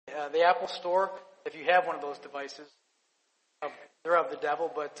the Apple Store, if you have one of those devices. They're of the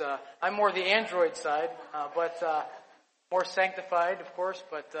devil, but I'm more the Android side, but more sanctified, of course,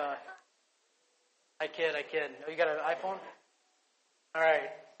 but I kid. Oh, you got an iPhone? All right,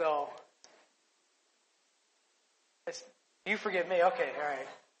 so you forgive me. Okay, all right.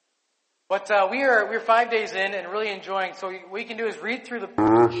 But we're 5 days in and really enjoying. So what we can do is read through the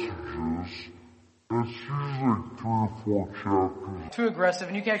passages. It's usually 3 or 4 chapters. Too aggressive,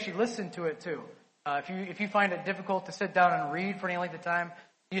 and you can actually listen to it too. If you find it difficult to sit down and read for any length of time,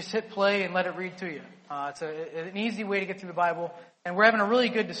 you just hit play and let it read to you. It's an easy way to get through the Bible, and we're having a really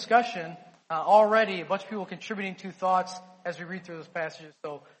good discussion already. A bunch of people contributing to thoughts as we read through those passages.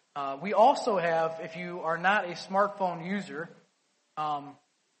 So we also have, if you are not a smartphone user,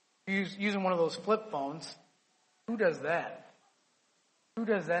 using one of those flip phones. Who does that? Who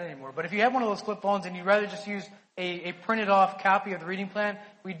does that anymore? But if you have one of those flip phones and you'd rather just use a printed off copy of the reading plan,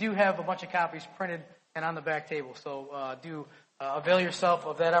 we do have a bunch of copies printed and on the back table. So do avail yourself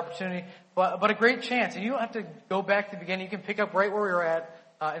of that opportunity. But a great chance. And you don't have to go back to the beginning. You can pick up right where we were at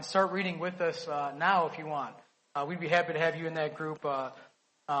and start reading with us now if you want. We'd be happy to have you in that group.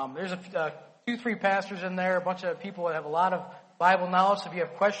 There's 2-3 pastors in there, a bunch of people that have a lot of Bible knowledge. So if you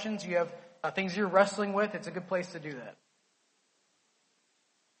have questions, you have things you're wrestling with, it's a good place to do that.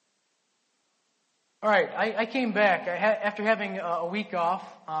 All right, I came back after having a week off,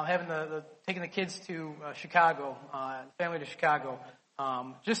 taking the kids to Chicago, family to Chicago.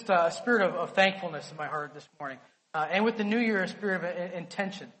 Just a spirit of thankfulness in my heart this morning, and with the new year, a spirit of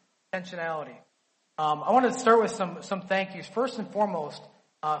intentionality. I wanted to start with some thank yous. First and foremost,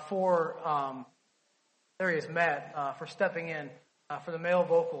 for there he is, Matt, for stepping in for the male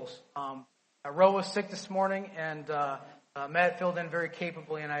vocals. Ro was sick this morning, and Matt filled in very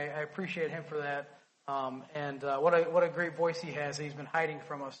capably, and I appreciate him for that. And what a great voice he has. He's been hiding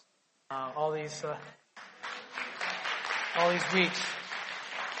from us all these weeks.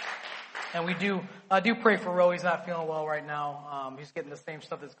 And we do pray for Ro. He's not feeling well right now. He's getting the same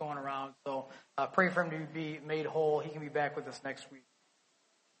stuff that's going around. So pray for him to be made whole. He can be back with us next week.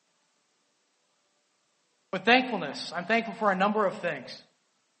 But thankfulness. I'm thankful for a number of things.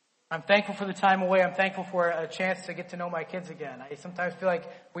 I'm thankful for the time away. I'm thankful for a chance to get to know my kids again. I sometimes feel like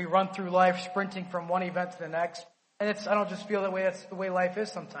we run through life sprinting from one event to the next. And I don't just feel that way. That's the way life is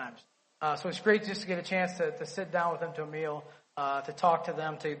sometimes. So it's great just to get a chance to sit down with them to a meal, to talk to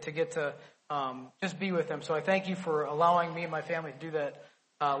them, to get to just be with them. So I thank you for allowing me and my family to do that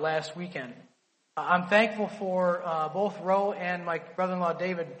last weekend. I'm thankful for both Ro and my brother-in-law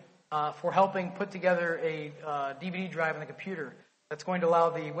David for helping put together a DVD drive on the computer that's going to allow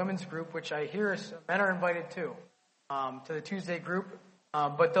the women's group, which I hear men are invited to the Tuesday group.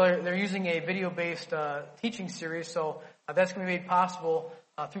 But they're using a video-based teaching series, so that's going to be made possible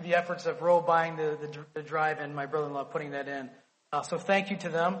through the efforts of Ro buying the drive and my brother-in-law putting that in. So thank you to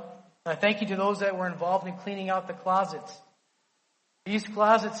them. Thank you to those that were involved in cleaning out the closets. These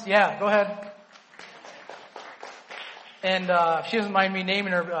closets, yeah, go ahead. And she doesn't mind me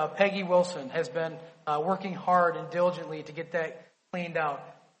naming her, Peggy Wilson has been working hard and diligently to get that cleaned out.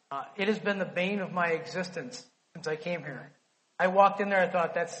 It has been the bane of my existence since I came here. I walked in there, I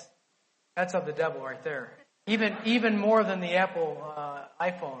thought that's of the devil right there. Even more than the Apple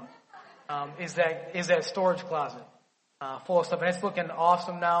iPhone is that storage closet full of stuff, and it's looking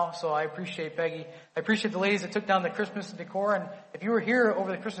awesome now. So I appreciate Peggy. I appreciate the ladies that took down the Christmas decor. And if you were here over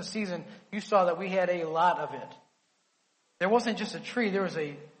the Christmas season, you saw that we had a lot of it. There wasn't just a tree; there was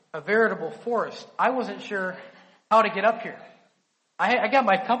a veritable forest. I wasn't sure how to get up here. I got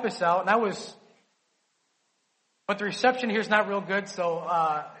my compass out, and but the reception here is not real good, so,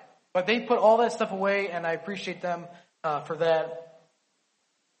 but they put all that stuff away, and I appreciate them for that.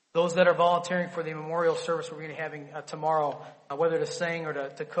 Those that are volunteering for the memorial service we're going to be having tomorrow, whether to sing or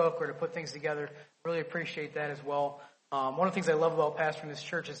to cook or to put things together, really appreciate that as well. One of the things I love about pastoring this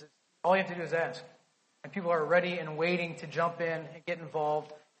church is all you have to do is ask. And people are ready and waiting to jump in and get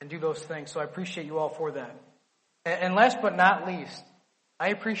involved and do those things, so I appreciate you all for that. And last but not least, I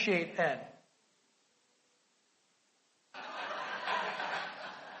appreciate Ed.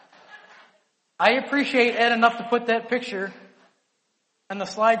 I appreciate Ed enough to put that picture on the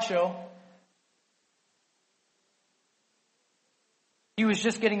slideshow. He was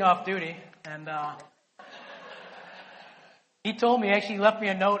just getting off duty, and he told me, actually he left me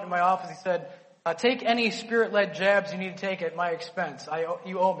a note in my office. He said, take any spirit-led jabs you need to take at my expense.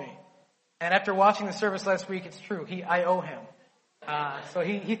 You owe me. And after watching the service last week, it's true. I owe him. So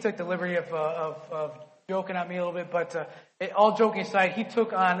he took the liberty of joking on me a little bit, but all joking aside, he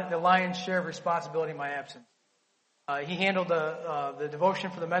took on the lion's share of responsibility in my absence. He handled the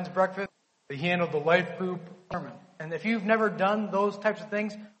devotion for the men's breakfast. He handled the life group sermon. And if you've never done those types of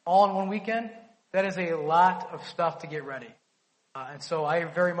things all in one weekend, that is a lot of stuff to get ready. And so I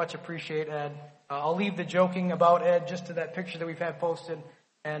very much appreciate Ed. I'll leave the joking about Ed just to that picture that we've had posted,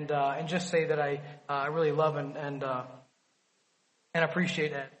 and just say that I really love and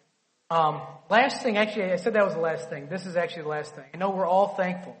appreciate Ed. Last thing, actually, I said that was the last thing. This is actually the last thing. I know we're all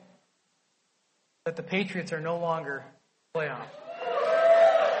thankful that the Patriots are no longer playoff.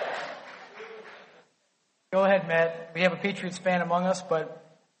 Go ahead, Matt. We have a Patriots fan among us, but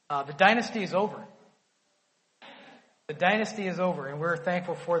the dynasty is over. The dynasty is over, and we're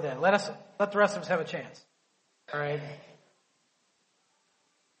thankful for that. Let the rest of us have a chance. All right.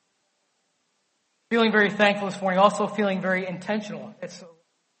 Feeling very thankful this morning. Also feeling very intentional. It's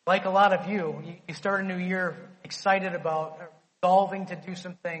like a lot of you start a new year excited about resolving to do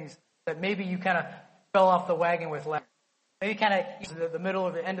some things that maybe you kind of fell off the wagon with last year. Maybe kind of the middle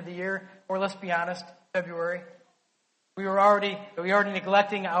or the end of the year, or let's be honest, February. We were already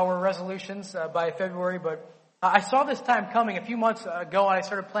neglecting our resolutions by February, but I saw this time coming a few months ago, and I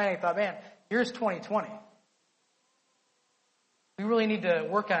started planning. I thought, man, here's 2020. We really need to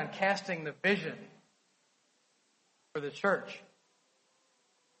work on casting the vision for the church.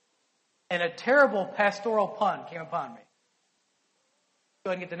 And a terrible pastoral pun came upon me.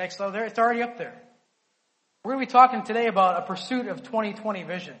 Go ahead and get the next slide there. It's already up there. We're going to be talking today about a pursuit of 2020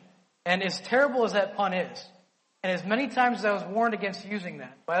 vision. And as terrible as that pun is, and as many times as I was warned against using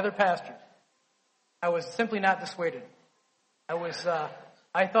that by other pastors, I was simply not dissuaded.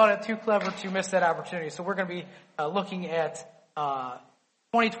 I thought it too clever to miss that opportunity. So we're going to be looking at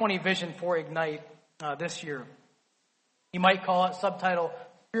 2020 vision for Ignite this year. You might call it subtitle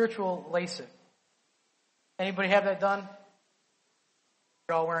Spiritual LASIK. Anybody have that done?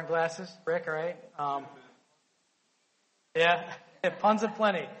 You're all wearing glasses, Rick, all right? Yeah, puns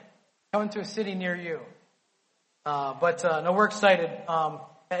aplenty. Coming to a city near you. But we're excited.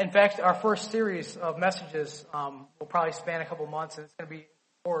 In fact, our first series of messages will probably span a couple months, and it's going to be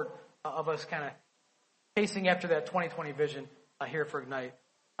forward of us kind of chasing after that 2020 vision here for Ignite.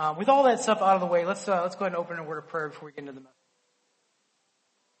 With all that stuff out of the way, let's go ahead and open a word of prayer before we get into the message.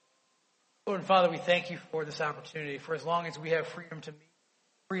 Lord and Father, we thank you for this opportunity. For as long as we have freedom to meet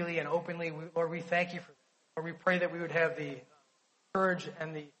freely and openly, Lord, we thank you for that. Lord, we pray that we would have the courage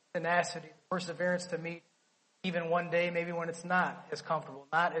and the tenacity, the perseverance to meet even one day, maybe when it's not as comfortable,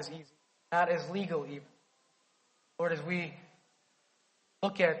 not as easy, not as legal even. Lord, as we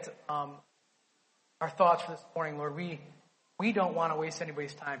look at our thoughts for this morning, Lord, we don't want to waste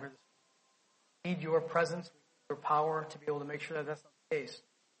anybody's time here this morning. We need your presence, we need your power to be able to make sure that that's not the case.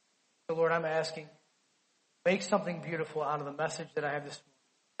 So, Lord, I'm asking, make something beautiful out of the message that I have this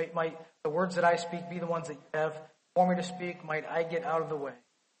morning. Might the words that I speak be the ones that you have for me to speak? Might I get out of the way?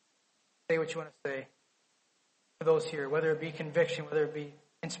 Say what you want to say for those here, whether it be conviction, whether it be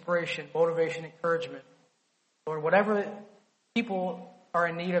inspiration, motivation, encouragement. Lord, whatever people are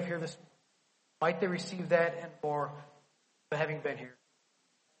in need of here this morning, might they receive that and more for having been here.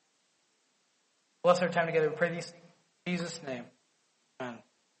 Bless our time together. We pray these things in Jesus' name. Amen.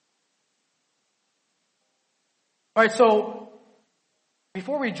 All right, so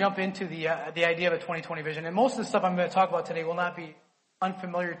before we jump into the idea of a 2020 vision, and most of the stuff I'm going to talk about today will not be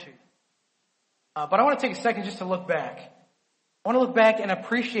unfamiliar to you. But I want to take a second just to look back. I want to look back and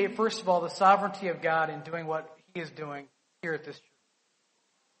appreciate, first of all, the sovereignty of God in doing what He is doing here at this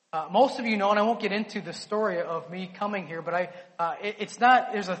church. Most of you know, and I won't get into the story of me coming here, but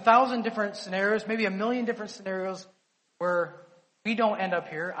there's 1,000 different scenarios, maybe 1 million different scenarios where we don't end up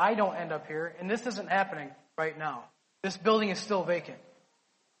here, I don't end up here, and this isn't happening right now. This building is still vacant.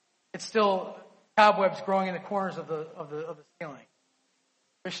 It's still cobwebs growing in the corners of the ceiling.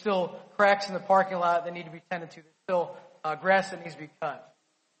 There's still cracks in the parking lot that need to be tended to. There's still grass that needs to be cut.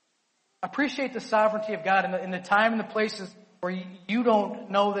 Appreciate the sovereignty of God in the time and the places where you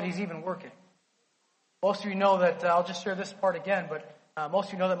don't know that He's even working. Most of you know that, I'll just share this part again, but most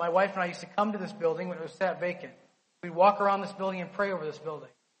of you know that my wife and I used to come to this building when it was sat vacant. We'd walk around this building and pray over this building.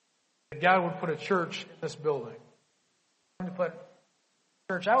 That God would put a church in this building. To put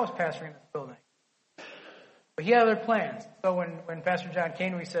church, I was pastoring in this building. But He had other plans. So when Pastor John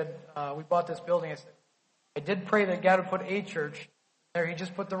came to me, he said, we bought this building, I said, I did pray that God would put a church there. He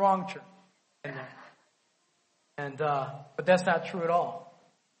just put the wrong church in there. But that's not true at all.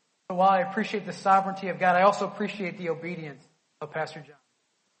 So while I appreciate the sovereignty of God, I also appreciate the obedience of Pastor John.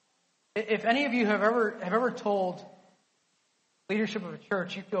 If any of you have ever told leadership of a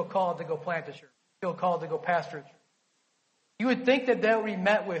church, you feel called to go plant a church, you feel called to go pastor a church, you would think that would be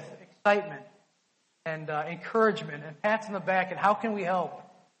met with excitement and encouragement and pats on the back and how can we help.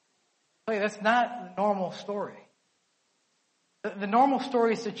 Hey, that's not the normal story. The normal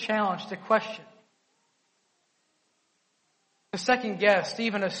story is to challenge, to question, to second guess, to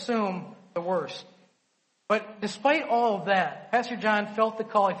even assume the worst. But despite all of that, Pastor John felt the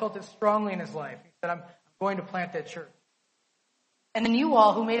call. He felt it strongly in his life. He said, I'm going to plant that church. And then you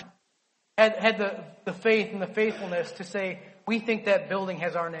all who had the faith and the faithfulness to say, we think that building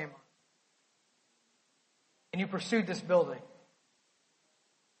has our name on it. And you pursued this building.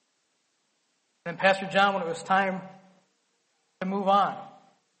 And Pastor John, when it was time to move on,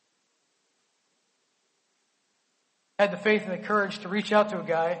 had the faith and the courage to reach out to a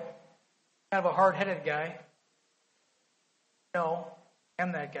guy, kind of a hard-headed guy. No,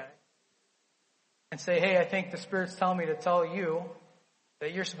 I'm that guy. And say, hey, I think the Spirit's telling me to tell you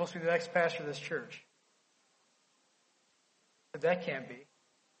that you're supposed to be the next pastor of this church. But that can't be.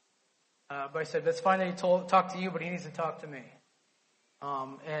 But I said, that's fine that he talked to you, but he needs to talk to me.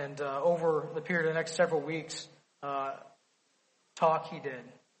 And over the period of the next several weeks, talk he did.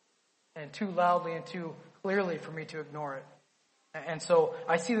 And too loudly and too clearly for me to ignore it. And so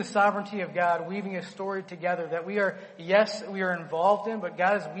I see the sovereignty of God weaving a story together that we are involved in, but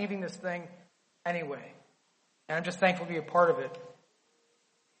God is weaving this thing anyway. And I'm just thankful to be a part of it.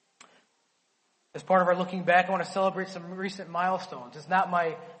 As part of our looking back, I want to celebrate some recent milestones. It's not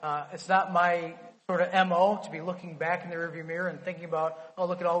my sort of MO to be looking back in the rearview mirror and thinking about, oh,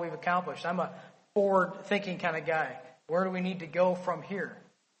 look at all we've accomplished. I'm a forward-thinking kind of guy. Where do we need to go from here?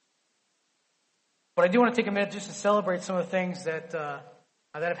 But I do want to take a minute just to celebrate some of the things that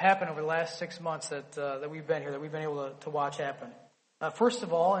have happened over the last 6 months that we've been here, that we've been able to watch happen. First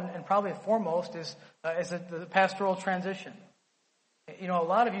of all, and probably foremost, is the pastoral transition. You know, a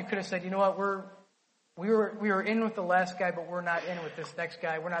lot of you could have said, you know what, we were in with the last guy, but we're not in with this next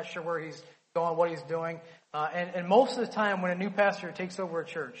guy. We're not sure where he's going, what he's doing. And most of the time when a new pastor takes over a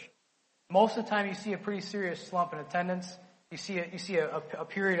church, most of the time you see a pretty serious slump in attendance. You see a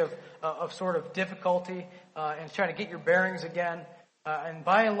period of sort of difficulty and trying to get your bearings again. And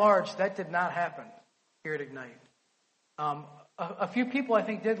by and large, that did not happen here at Ignite. A few people, I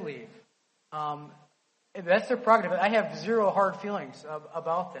think, did leave. That's their prerogative. I have zero hard feelings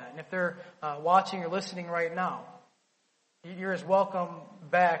about that. And if they're watching or listening right now, you're as welcome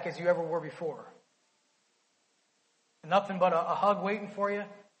back as you ever were before. Nothing but a hug waiting for you,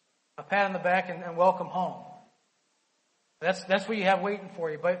 a pat on the back, and welcome home. That's what you have waiting for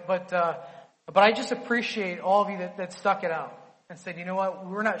you. But I just appreciate all of you that stuck it out and said, you know what,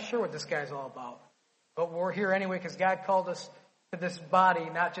 we're not sure what this guy's all about, but we're here anyway because God called us to this body,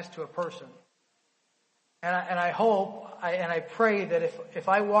 not just to a person. And I hope and I pray that if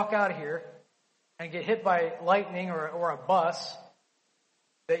I walk out of here and get hit by lightning or a bus,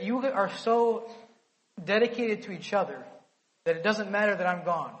 that you are so dedicated to each other that it doesn't matter that I'm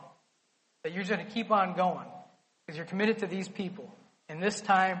gone, that you're just going to keep on going. Because you're committed to these people in this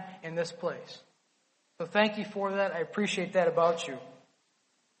time, in this place. So thank you for that. I appreciate that about you.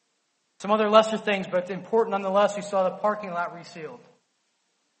 Some other lesser things, but important nonetheless, we saw the parking lot resealed.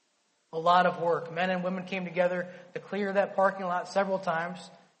 A lot of work. Men and women came together to clear that parking lot several times,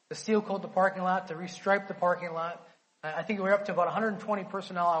 to seal coat the parking lot, to restripe the parking lot. I think we were up to about 120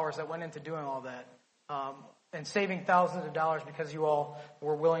 personnel hours that went into doing all that. And saving thousands of dollars because you all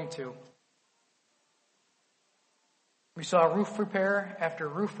were willing to. We saw roof repair after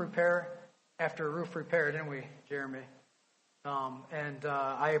roof repair after roof repair, didn't we, Jeremy?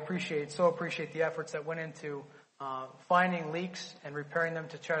 I appreciate the efforts that went into finding leaks and repairing them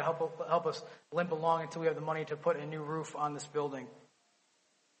to try to help us limp along until we have the money to put a new roof on this building.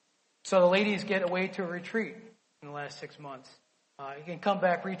 So the ladies get away to a retreat in the last 6 months. You can come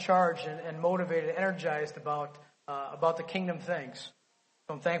back recharged and motivated and energized about the kingdom things.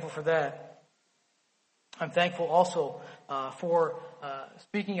 So I'm thankful for that. I'm thankful also for,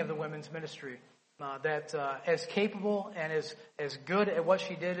 speaking of the women's ministry, that as capable and as good at what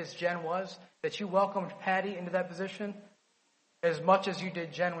she did as Jen was, that you welcomed Patty into that position as much as you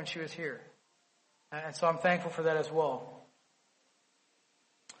did Jen when she was here. And so I'm thankful for that as well.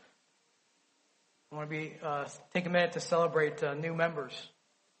 I want to take a minute to celebrate new members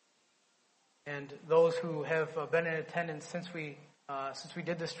and those who have been in attendance since we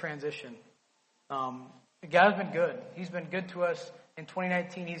did this transition. God has been good. He's been good to us in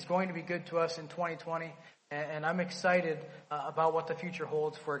 2019. He's going to be good to us in 2020. And I'm excited about what the future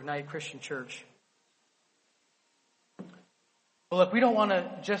holds for Ignite Christian Church. But look, we don't want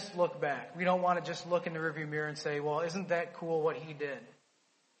to just look back. We don't want to just look in the rearview mirror and say, well, isn't that cool what he did?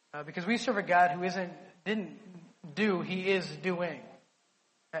 Because we serve a God who he is doing.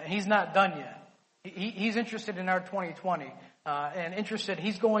 He's not done yet. He's interested in our 2020 and interested.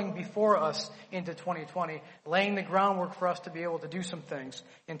 He's going before us into 2020, laying the groundwork for us to be able to do some things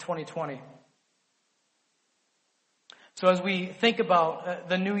in 2020. So as we think about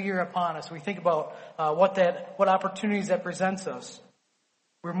the new year upon us, we think about what opportunities that presents us.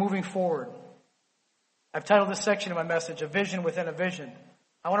 We're moving forward. I've titled this section of my message, A Vision Within a Vision.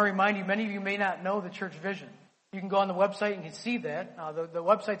 I want to remind you, many of you may not know the church vision. You can go on the website and you can see that. The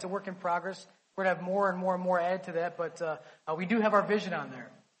website's a work in progress. We're going to have more and more and more added to that, but we do have our vision on there.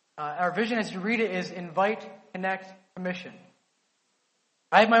 Our vision, as you read it, is invite, connect, commission.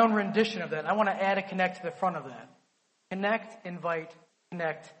 I have my own rendition of that. I want to add a connect to the front of that. Connect, invite,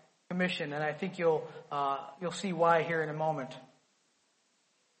 connect, commission. And I think you'll see why here in a moment.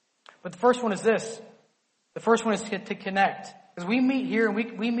 But the first one is this. The first one is to connect. Because we meet here, and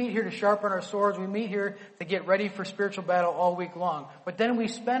we meet here to sharpen our swords. We meet here to get ready for spiritual battle all week long. But then we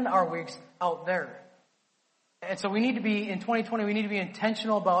spend our weeks out there. And so we need to be, in 2020, we need to be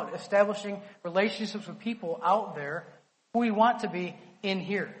intentional about establishing relationships with people out there who we want to be in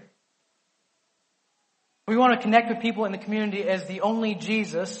here. We want to connect with people in the community as the only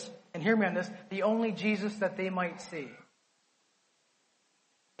Jesus, and hear me on this, the only Jesus that they might see.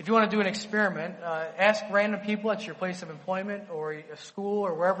 If you want to do an experiment, ask random people at your place of employment or a school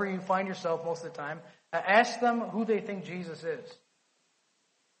or wherever you find yourself most of the time. Ask them who they think Jesus is.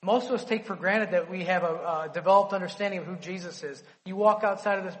 Most of us take for granted that we have a developed understanding of who Jesus is. You walk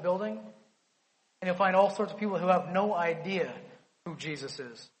outside of this building, and you'll find all sorts of people who have no idea who Jesus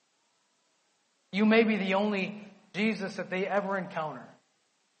is. You may be the only Jesus that they ever encounter.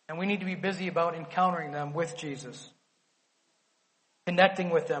 And we need to be busy about encountering them with Jesus. Connecting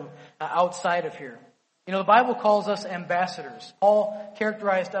with them outside of here. You know, the Bible calls us ambassadors. Paul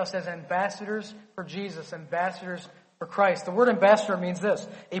characterized us as ambassadors for Jesus, ambassadors for Christ. The word ambassador means this: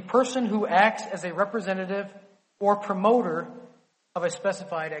 a person who acts as a representative or promoter of a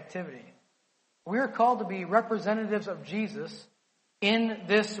specified activity. We are called to be representatives of Jesus in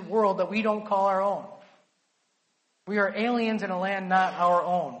this world that we don't call our own. We are aliens in a land not our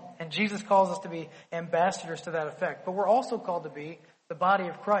own. And Jesus calls us to be ambassadors to that effect. But we're also called to be the body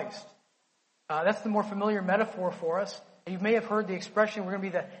of Christ. That's the more familiar metaphor for us. You may have heard the expression, we're going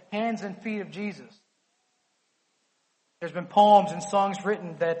to be the hands and feet of Jesus. There's been poems and songs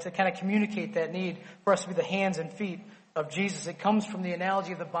written that kind of communicate that need for us to be the hands and feet of Jesus. It comes from the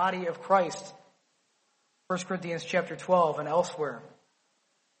analogy of the body of Christ. 1 Corinthians chapter 12 and elsewhere.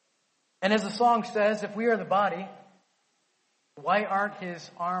 And as the song says, if we are the body, why aren't his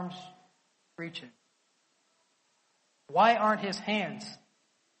arms reaching? Why aren't his hands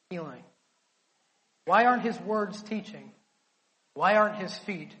healing? Why aren't his words teaching? Why aren't his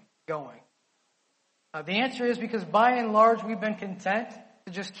feet going? The answer is because by and large we've been content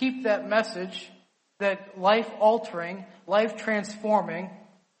to just keep that message, that life-altering, life-transforming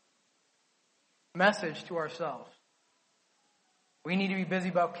message to ourselves. We need to be busy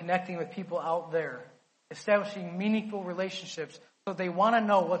about connecting with people out there, establishing meaningful relationships so they want to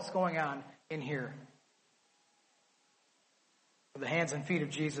know what's going on in here. The hands and feet of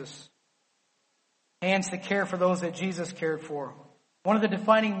Jesus. Hands to care for those that Jesus cared for. One of the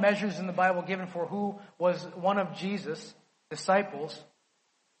defining measures in the Bible given for who was one of Jesus' disciples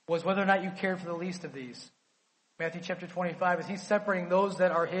was whether or not you cared for the least of these. Matthew chapter 25, as he's separating those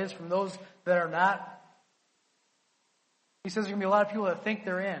that are his from those that are not, he says there's going to be a lot of people that think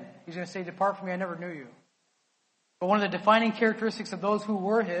they're in. He's going to say, depart from me, I never knew you. But one of the defining characteristics of those who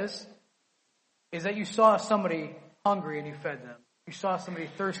were his is that you saw somebody hungry and you fed them. You saw somebody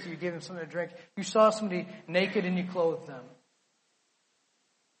thirsty, you gave them something to drink. You saw somebody naked and you clothed them.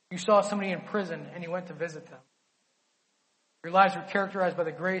 You saw somebody in prison and you went to visit them. Your lives were characterized by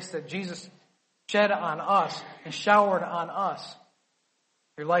the grace that Jesus shed on us and showered on us.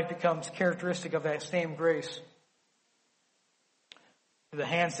 Your life becomes characteristic of that same grace. The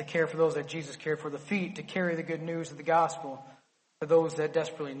hands to care for those that Jesus cared for. The feet to carry the good news of the gospel to those that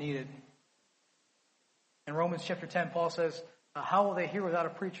desperately need it. In Romans chapter 10, Paul says, how will they hear without a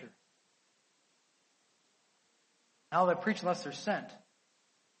preacher? How will they preach unless they're sent?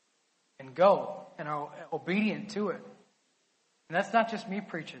 And go and are obedient to it. And that's not just me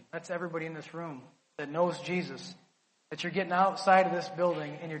preaching. That's everybody in this room that knows Jesus. That you're getting outside of this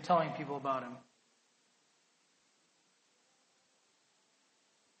building and you're telling people about him.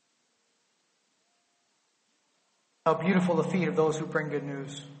 How beautiful the feet of those who bring good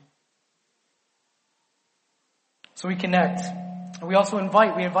news. So we connect. We also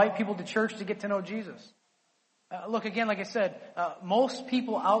invite. We invite people to church to get to know Jesus. Look, again, like I said, most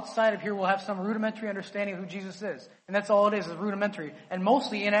people outside of here will have some rudimentary understanding of who Jesus is. And that's all it is rudimentary and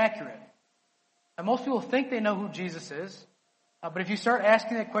mostly inaccurate. And most people think they know who Jesus is. But if you start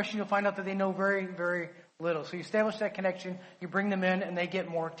asking that question, you'll find out that they know very, very little. So you establish that connection, you bring them in, and they get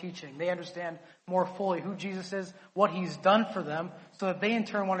more teaching. They understand more fully who Jesus is, what He's done for them, so that they in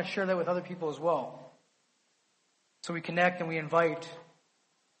turn want to share that with other people as well. So we connect and we invite.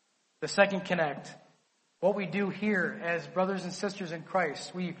 The second connect. What we do here as brothers and sisters in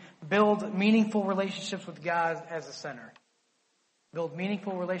Christ, we build meaningful relationships with God as the center. Build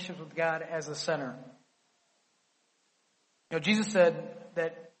meaningful relationships with God as the center. You know, Jesus said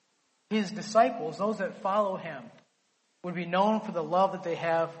that His disciples, those that follow Him, would be known for the love that they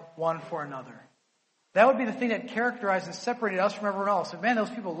have one for another. That would be the thing that characterized and separated us from everyone else. And man, those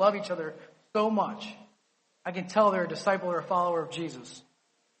people love each other so much. I can tell they're a disciple or a follower of Jesus.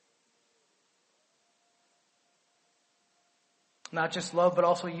 Not just love, but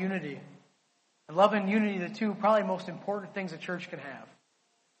also unity. And love and unity, the two probably most important things a church can have.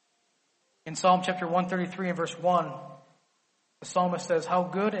 In Psalm chapter 133 and verse 1, the psalmist says, "How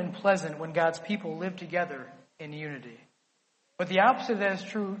good and pleasant when God's people live together in unity." But the opposite of that is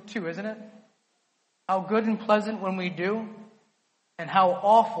true too, isn't it? How good and pleasant when we do, and how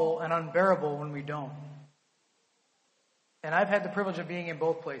awful and unbearable when we don't. And I've had the privilege of being in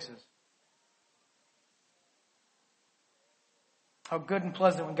both places. How good and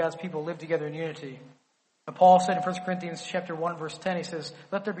pleasant when God's people live together in unity. And Paul said in 1 Corinthians chapter 1, verse 10, he says,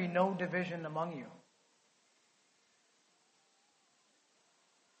 "Let there be no division among you."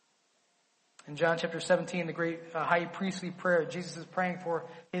 In John chapter 17, the great high priestly prayer, Jesus is praying for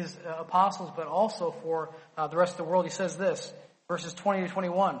His apostles, but also for the rest of the world. He says this, verses 20 to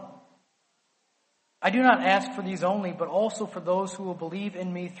 21. "I do not ask for these only, but also for those who will believe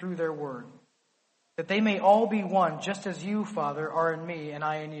in me through their word, that they may all be one, just as you, Father, are in me and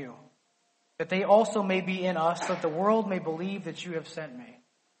I in you, that they also may be in us, so that the world may believe that you have sent me."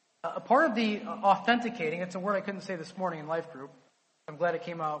 A part of the authenticating, it's a word I couldn't say this morning in life group. I'm glad it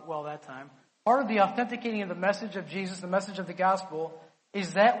came out well that time. Part of the authenticating of the message of Jesus, the message of the gospel,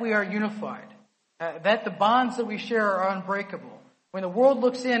 is that we are unified. That the bonds that we share are unbreakable. When the world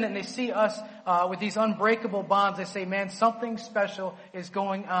looks in and they see us with these unbreakable bonds, they say, man, something special is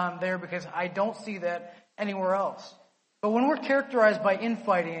going on there because I don't see that anywhere else. But when we're characterized by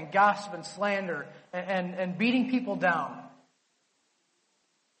infighting and gossip and slander and beating people down,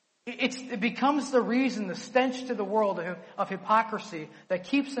 it becomes the reason, the stench to the world of hypocrisy that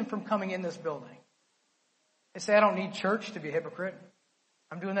keeps them from coming in this building. They say, I don't need church to be a hypocrite.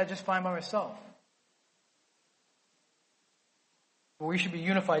 I'm doing that just fine by myself. But we should be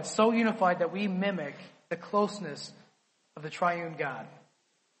unified, so unified that we mimic the closeness of the triune God.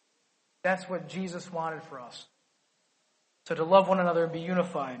 That's what Jesus wanted for us. So to love one another and be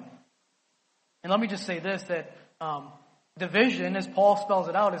unified. And let me just say this, that division, as Paul spells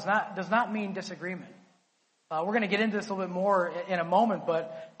it out, does not mean disagreement. We're going to get into this a little bit more in a moment,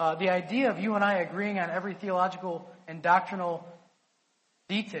 but the idea of you and I agreeing on every theological and doctrinal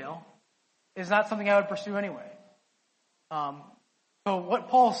detail is not something I would pursue anyway. So what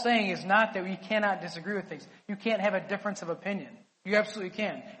Paul's saying is not that we cannot disagree with things. You can't have a difference of opinion. You absolutely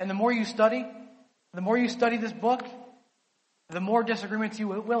can. And the more you study this book, the more disagreements you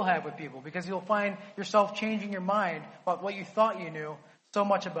will have with people, because you'll find yourself changing your mind about what you thought you knew so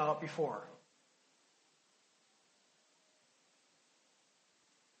much about before.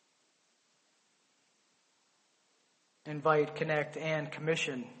 Invite, connect, and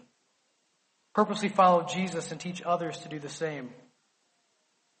commission. Purposely follow Jesus and teach others to do the same.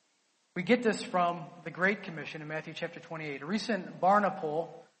 We get this from the Great Commission in Matthew chapter 28. A recent Barna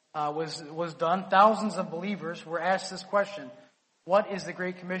poll was done. Thousands of believers were asked this question: what is the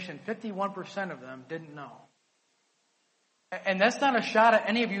Great Commission? 51% of them didn't know. And that's not a shot at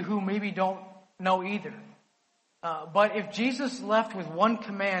any of you who maybe don't know either. But if Jesus left with one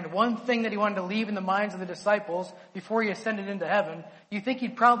command, one thing that He wanted to leave in the minds of the disciples before He ascended into heaven, you think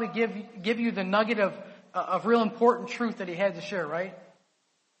He'd probably give you the nugget of real important truth that He had to share, right?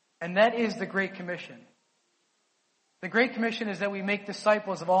 And that is the Great Commission. The Great Commission is that we make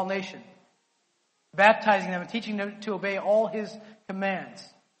disciples of all nations, baptizing them and teaching them to obey all His commands.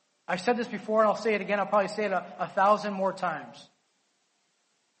 I've said this before and I'll say it again. I'll probably say it 1,000 more times.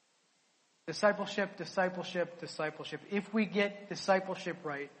 Discipleship, discipleship, discipleship. If we get discipleship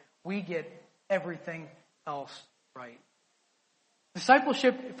right, we get everything else right.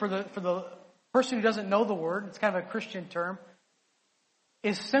 Discipleship, for the person who doesn't know the word, it's kind of a Christian term,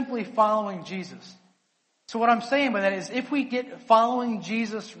 is simply following Jesus. So what I'm saying by that is, if we get following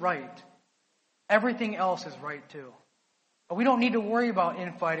Jesus right, everything else is right too. But we don't need to worry about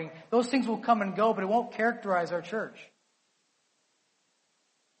infighting. Those things will come and go, but it won't characterize our church.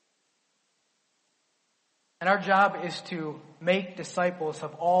 And our job is to make disciples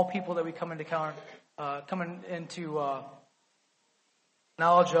of all people that we come into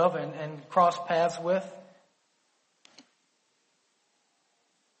knowledge of and cross paths with.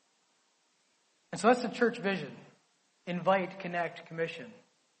 And so that's the church vision. Invite, connect, commission.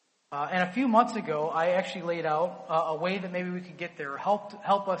 And a few months ago, I actually laid out a way that maybe we could get there, or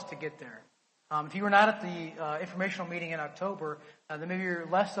help us to get there. If you were not at the informational meeting in October, then maybe you're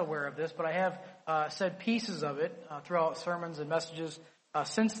less aware of this, but I have said pieces of it throughout sermons and messages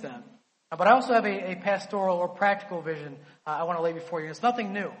since then. But I also have a pastoral or practical vision I want to lay before you. It's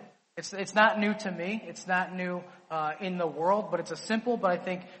nothing new. It's not new to me. It's not new in the world, but it's a simple, but I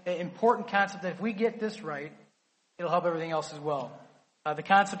think important concept that if we get this right, it'll help everything else as well. The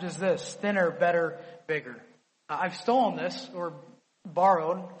concept is this: thinner, better, bigger. I've stolen this, or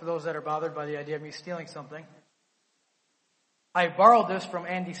borrowed, for those that are bothered by the idea of me stealing something. I borrowed this from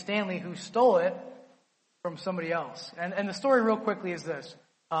Andy Stanley, who stole it from somebody else. And the story real quickly is this.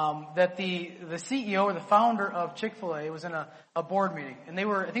 That the CEO or the founder of Chick-fil-A was in a board meeting. And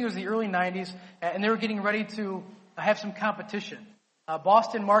I think it was the early 90s, and they were getting ready to have some competition.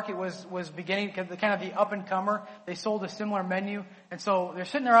 Boston Market was beginning, kind of the up-and-comer. They sold a similar menu. And so they're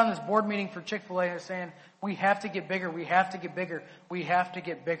sitting around this board meeting for Chick-fil-A and they're saying, we have to get bigger, we have to get bigger, we have to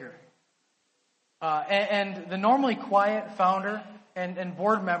get bigger. And the normally quiet founder and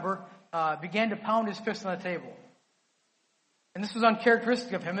board member began to pound his fist on the table. And this was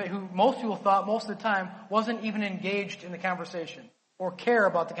uncharacteristic of him, who most people thought most of the time wasn't even engaged in the conversation or care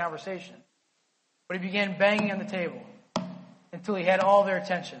about the conversation. But he began banging on the table until he had all their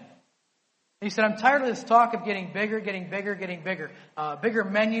attention. He said, I'm tired of this talk of getting bigger, getting bigger, getting bigger. Bigger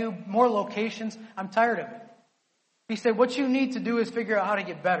menu, more locations. I'm tired of it. He said, what you need to do is figure out how to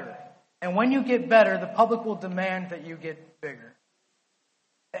get better. And when you get better, the public will demand that you get bigger.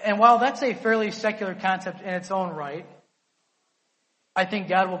 And while that's a fairly secular concept in its own right, I think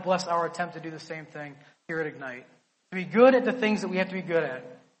God will bless our attempt to do the same thing here at Ignite. To be good at the things that we have to be good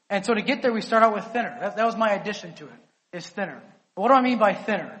at. And so to get there, we start out with thinner. That was my addition to it, is thinner. But what do I mean by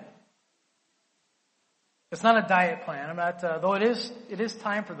thinner? It's not a diet plan. I'm not, though it is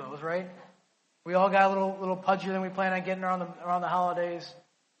time for those, right? We all got a little pudgier than we plan on getting around the holidays.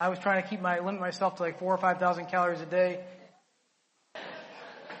 I was trying to limit myself to like 4,000 or 5,000 calories a day.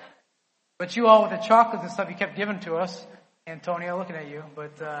 But you all with the chocolates and stuff you kept giving to us, Antonio, looking at you,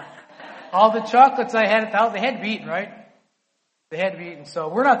 but all the chocolates I had at the house, they had to be eaten, right? They had to be eaten. So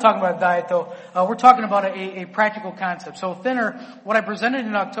we're not talking about a diet, though. We're talking about a practical concept. So thinner, what I presented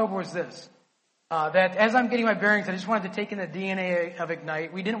in October was this. That as I'm getting my bearings, I just wanted to take in the DNA of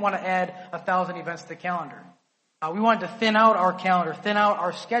Ignite. We didn't want to add 1,000 events to the calendar. We wanted to thin out our calendar, thin out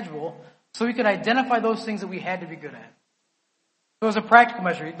our schedule, so we could identify those things that we had to be good at. So as a practical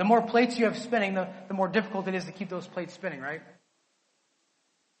measure, the more plates you have spinning, the more difficult it is to keep those plates spinning, right?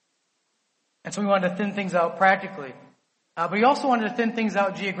 And so we wanted to thin things out practically. But we also wanted to thin things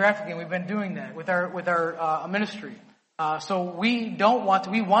out geographically, and we've been doing that with our ministry. So we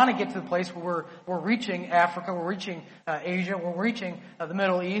want to get to the place where we're reaching Africa, we're reaching Asia, we're reaching the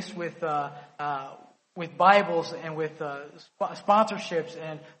Middle East with Bibles and with sponsorships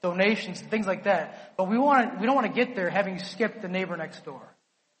and donations and things like that. But we don't want to get there having skipped the neighbor next door.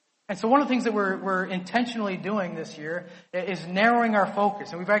 And so one of the things that we're intentionally doing this year is narrowing our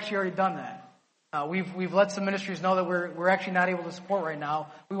focus, and we've actually already done that. We've let some ministries know that we're actually not able to support right now.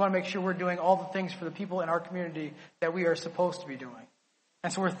 We want to make sure we're doing all the things for the people in our community that we are supposed to be doing.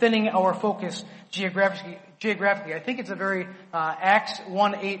 And so we're thinning our focus geographically. I think it's a very Acts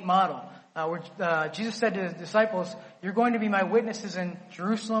 1:8 model. Where Jesus said to his disciples, you're going to be my witnesses in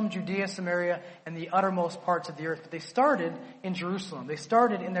Jerusalem, Judea, Samaria, and the uttermost parts of the earth. But they started in Jerusalem. They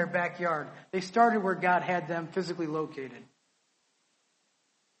started in their backyard. They started where God had them physically located.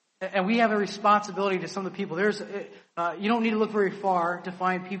 And we have a responsibility to some of the people. You don't need to look very far to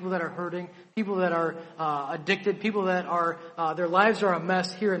find people that are hurting, people that are addicted, people that are their lives are a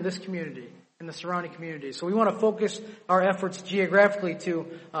mess here in this community, in the surrounding communities. So we want to focus our efforts geographically to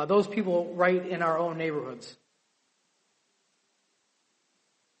those people right in our own neighborhoods.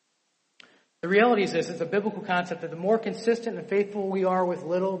 The reality is this: it's a biblical concept that the more consistent and faithful we are with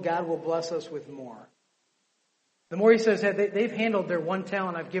little, God will bless us with more. The more he says that they've handled their 1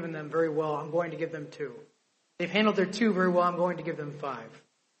 talent I've given them very well, I'm going to give them 2. They've handled their 2 very well, I'm going to give them 5.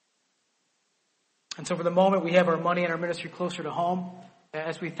 And so for the moment, we have our money and our ministry closer to home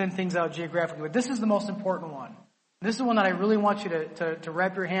as we thin things out geographically. But this is the most important one. This is the one that I really want you to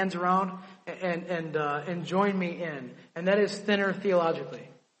wrap your hands around and join me in. And that is thinner theologically.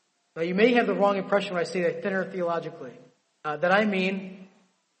 Now, you may have the wrong impression when I say that thinner theologically. That I mean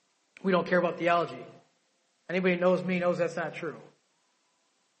we don't care about theology. Anybody who knows me knows that's not true.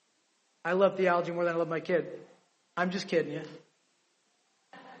 I love theology more than I love my kid. I'm just kidding you.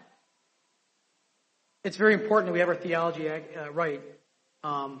 It's very important that we have our theology right.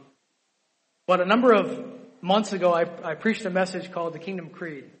 But a number of months ago, I preached a message called the Kingdom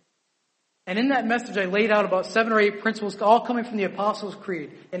Creed. And in that message, I laid out about 7 or 8 principles, all coming from the Apostles'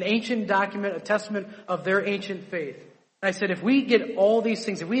 Creed, an ancient document, a testament of their ancient faith. And I said, if we get all these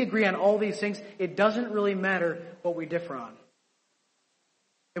things, if we agree on all these things, it doesn't really matter what we differ on.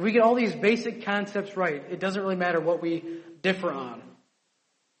 If we get all these basic concepts right, it doesn't really matter what we differ on.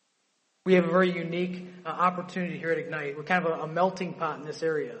 We have a very unique opportunity here at Ignite. We're kind of a melting pot in this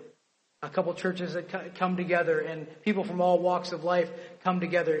area. A couple churches that come together and people from all walks of life come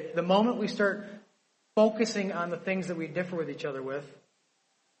together. The moment we start focusing on the things that we differ with each other with,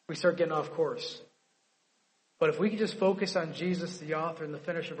 we start getting off course. But if we could just focus on Jesus, the author and the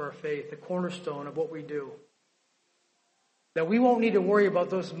finisher of our faith, the cornerstone of what we do, that we won't need to worry about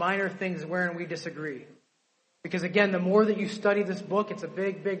those minor things wherein we disagree. Because again, the more that you study this book, it's a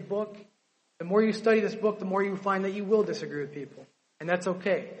big, big book. The more you study this book, the more you find that you will disagree with people. And that's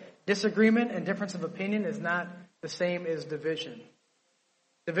okay. Disagreement and difference of opinion is not the same as division.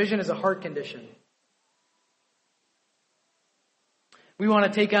 Division is a heart condition. We want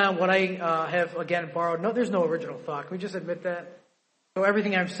to take on what I have, again, borrowed. No, there's no original thought. Can we just admit that? So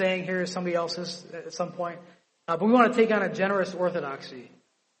everything I'm saying here is somebody else's at some point. But we want to take on a generous orthodoxy.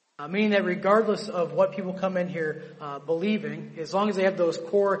 Meaning that regardless of what people come in here believing, as long as they have those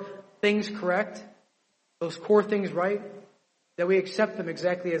core things correct, those core things right, that we accept them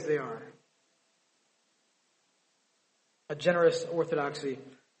exactly as they are. A generous orthodoxy.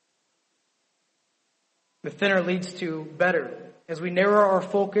 The thinner leads to better. As we narrow our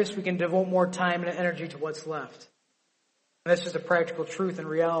focus, we can devote more time and energy to what's left. And that's just a practical truth and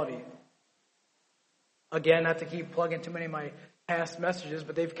reality. Again, not to keep plugging too many of my past messages,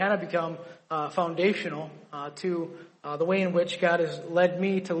 but they've kind of become foundational to the way in which God has led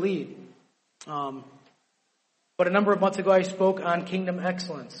me to lead. But a number of months ago, I spoke on kingdom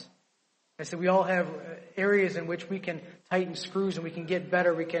excellence. I said we all have areas in which we can tighten screws and we can get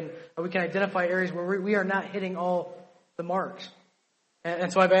better. We can identify areas where we are not hitting all the marks.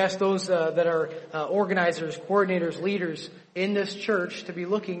 And so I've asked those that are organizers, coordinators, leaders in this church to be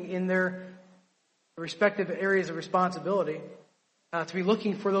looking in their respective areas of responsibility, to be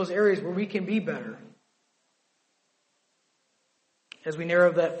looking for those areas where we can be better. As we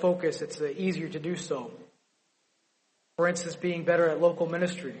narrow that focus, it's easier to do so. For instance, being better at local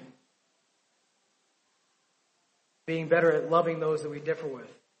ministry. Being better at loving those that we differ with.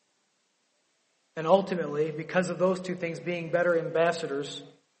 And ultimately, because of those two things, being better ambassadors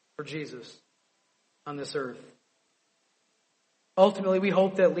for Jesus on this earth. Ultimately, we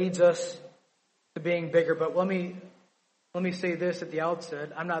hope that leads us to being bigger. But let me say this at the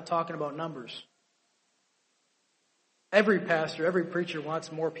outset. I'm not talking about numbers. Every pastor, every preacher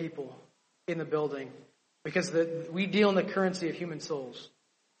wants more people in the building because we deal in the currency of human souls.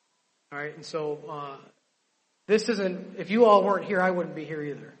 All right, and so this isn't, if you all weren't here, I wouldn't be here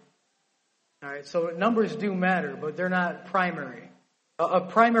either. All right, so numbers do matter, but they're not primary. Of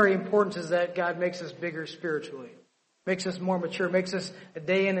primary importance is that God makes us bigger spiritually, makes us more mature, makes us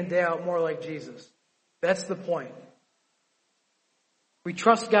day in and day out more like Jesus. That's the point. We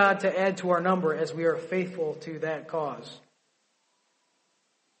trust God to add to our number as we are faithful to that cause.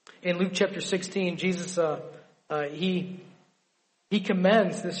 In Luke chapter 16, Jesus, he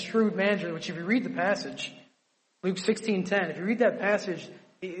commends this shrewd manager, which if you read the passage, Luke 16:10, if you read that passage,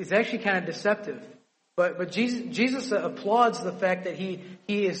 it's actually kind of deceptive. But Jesus applauds the fact that he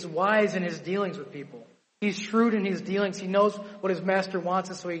is wise in his dealings with people. He's shrewd in his dealings. He knows what his master wants,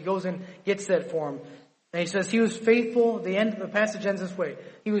 and so he goes and gets that for him. And he says he was faithful. The passage ends this way.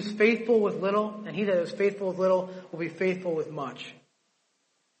 He was faithful with little, and he that is faithful with little will be faithful with much.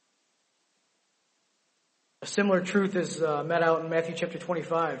 A similar truth is met out in Matthew chapter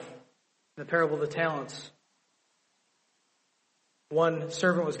 25, in the parable of the talents. One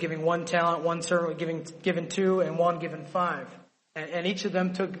servant was giving 1 talent, one servant was given 2, and one given 5. And each of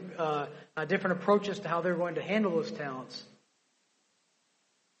them took different approaches to how they were going to handle those talents.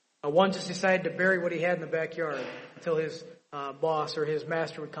 One just decided to bury what he had in the backyard until his boss or his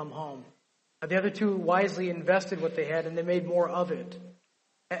master would come home. The other 2 wisely invested what they had and they made more of it.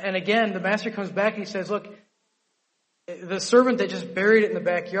 And again, the master comes back and he says, look, the servant that just buried it in the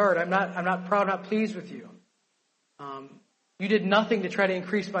backyard, I'm not proud, not pleased with you. You did nothing to try to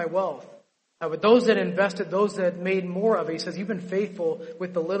increase my wealth. But those that invested, those that made more of it, he says, you've been faithful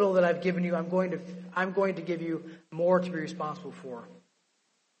with the little that I've given you. I'm going to give you more to be responsible for.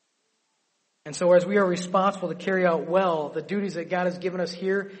 And so as we are responsible to carry out well the duties that God has given us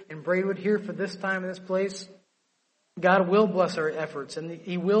here in Braidwood, here for this time in this place, God will bless our efforts, and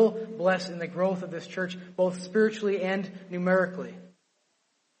He will bless in the growth of this church, both spiritually and numerically.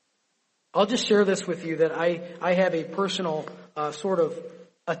 I'll just share this with you, that I have a personal sort of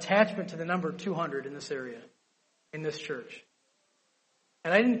attachment to the number 200 in this area, in this church.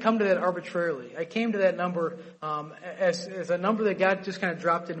 And I didn't come to that arbitrarily. I came to that number as a number that God just kind of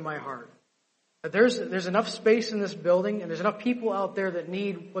dropped into my heart. That there's enough space in this building, and there's enough people out there that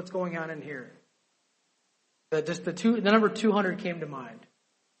need what's going on in here. That just the number 200 came to mind.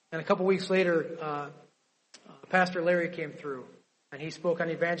 And a couple weeks later, Pastor Larry came through, and he spoke on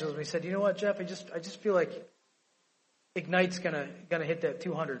evangelism. He said, "You know what, Jeff? I just feel like Ignite's gonna hit that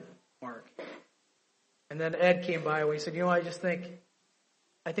 200 mark." And then Ed came by, and he said, "You know,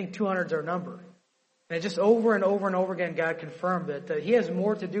 I think 200's our number." And it just over and over and over again, God confirmed that He has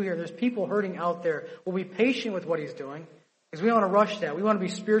more to do here. There's people hurting out there. We'll be patient with what He's doing, because we don't want to rush that. We want to be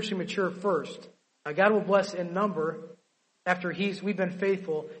spiritually mature first. God will bless in number after we've been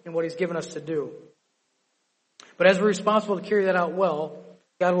faithful in what He's given us to do. But as we're responsible to carry that out well,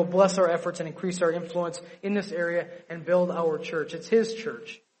 God will bless our efforts and increase our influence in this area and build our church. It's His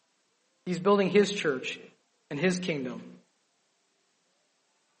church. He's building His church and His kingdom.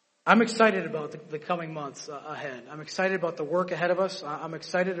 I'm excited about the coming months ahead. I'm excited about the work ahead of us. I'm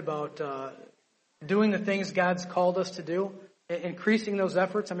excited about doing the things God's called us to do, increasing those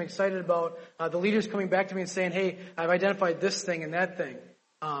efforts. I'm excited about the leaders coming back to me and saying, "Hey, I've identified this thing and that thing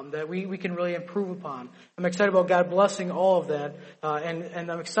that we can really improve upon." I'm excited about God blessing all of that,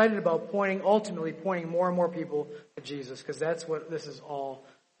 and I'm excited about ultimately pointing more and more people to Jesus, because that's what this is all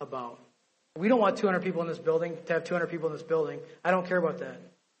about. We don't want 200 people in this building to have 200 people in this building. I don't care about that.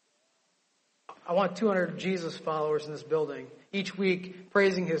 I want 200 Jesus followers in this building, each week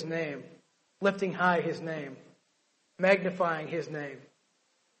praising His name, lifting high His name, magnifying His name.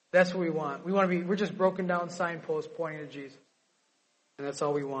 That's what we want. We're just broken down signposts pointing to Jesus. And that's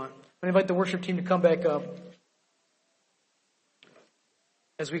all we want. I invite the worship team to come back up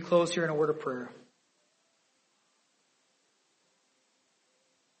as we close here in a word of prayer.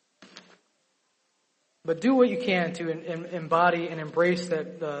 But do what you can to embody and embrace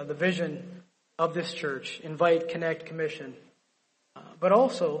the vision of this church. Invite, connect, commission. But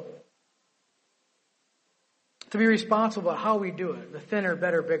also to be responsible about how we do it. The thinner,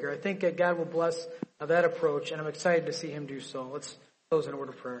 better, bigger. I think that God will bless that approach, and I'm excited to see Him do so. Let's close in a word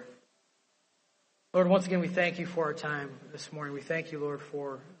of prayer. Lord, once again, we thank You for our time this morning. We thank You, Lord,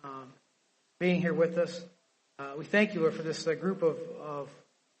 for being here with us. We thank You, Lord, for this group of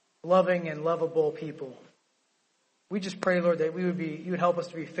loving and lovable people. We just pray, Lord, that You would help us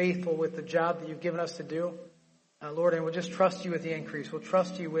to be faithful with the job that You've given us to do. Lord, and we'll just trust You with the increase. We'll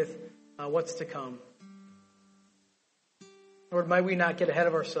trust You with what's to come. Lord, might we not get ahead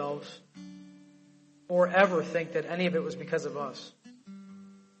of ourselves or ever think that any of it was because of us.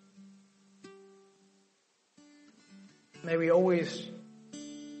 May we always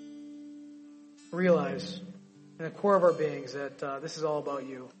realize in the core of our beings that this is all about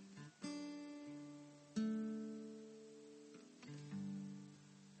You.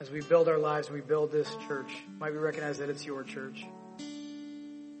 As we build our lives, we build this church, might we recognize that it's Your church.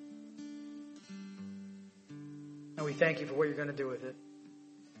 And we thank You for what You're going to do with it.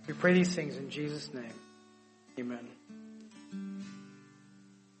 We pray these things in Jesus' name. Amen.